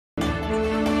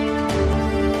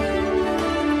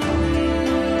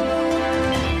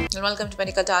and welcome to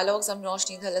Medical Dialogues. I'm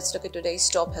Roshni. Let's look at today's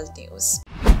top health news.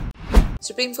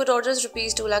 Supreme Court orders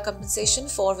Rs 2 lakh compensation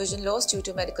for vision loss due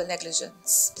to medical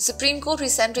negligence. The Supreme Court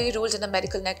recently ruled in a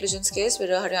medical negligence case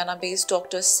where a Haryana-based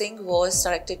Dr. Singh was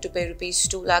directed to pay Rs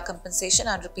 2 lakh compensation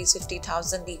and Rs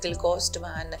 50,000 legal costs to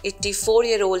an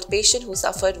 84-year-old patient who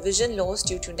suffered vision loss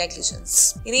due to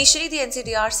negligence. Initially, the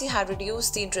NCDRC had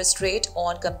reduced the interest rate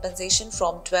on compensation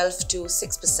from 12 to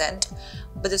 6%,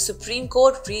 but the Supreme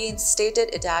Court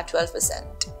reinstated it at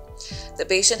 12%. The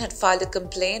patient had filed a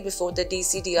complaint before the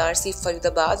DCDRC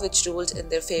Faridabad, which ruled in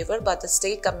their favor, but the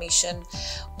State Commission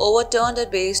overturned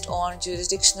it based on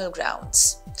jurisdictional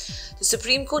grounds. The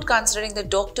Supreme Court, considering the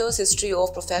doctor's history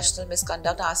of professional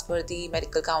misconduct as per the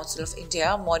Medical Council of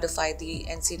India, modified the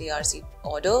NCDRC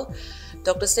order.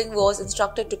 Dr. Singh was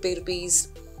instructed to pay Rs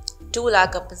 2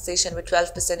 lakh compensation with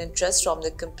 12% interest from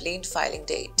the complaint filing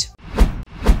date.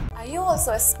 Are you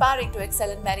also aspiring to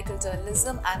excel in medical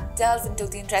journalism and delve into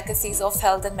the intricacies of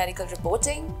health and medical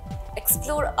reporting?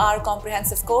 Explore our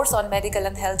comprehensive course on medical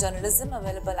and health journalism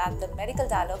available at the Medical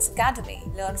Dialogues Academy.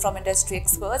 Learn from industry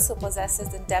experts who possess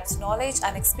in-depth knowledge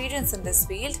and experience in this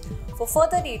field. For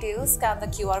further details, scan the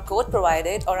QR code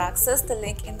provided or access the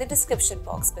link in the description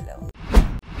box below.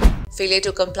 Failure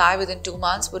to comply within 2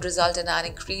 months would result in an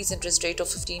increased interest rate of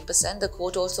 15%. The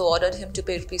court also ordered him to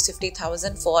pay Rs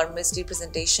 50,000 for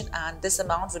misrepresentation, and this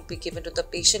amount would be given to the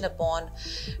patient upon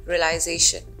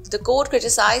realization. The court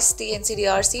criticized the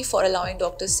NCDRC for allowing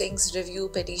Dr. Singh's review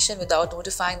petition without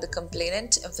notifying the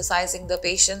complainant, emphasizing the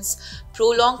patient's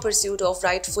prolonged pursuit of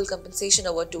rightful compensation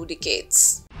over 2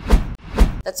 decades.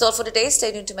 That's all for today.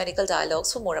 Stay tuned to Medical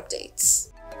Dialogues for more updates.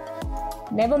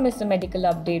 Never miss a medical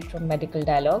update from Medical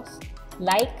Dialogues.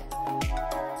 Like,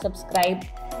 subscribe,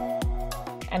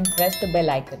 and press the bell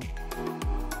icon.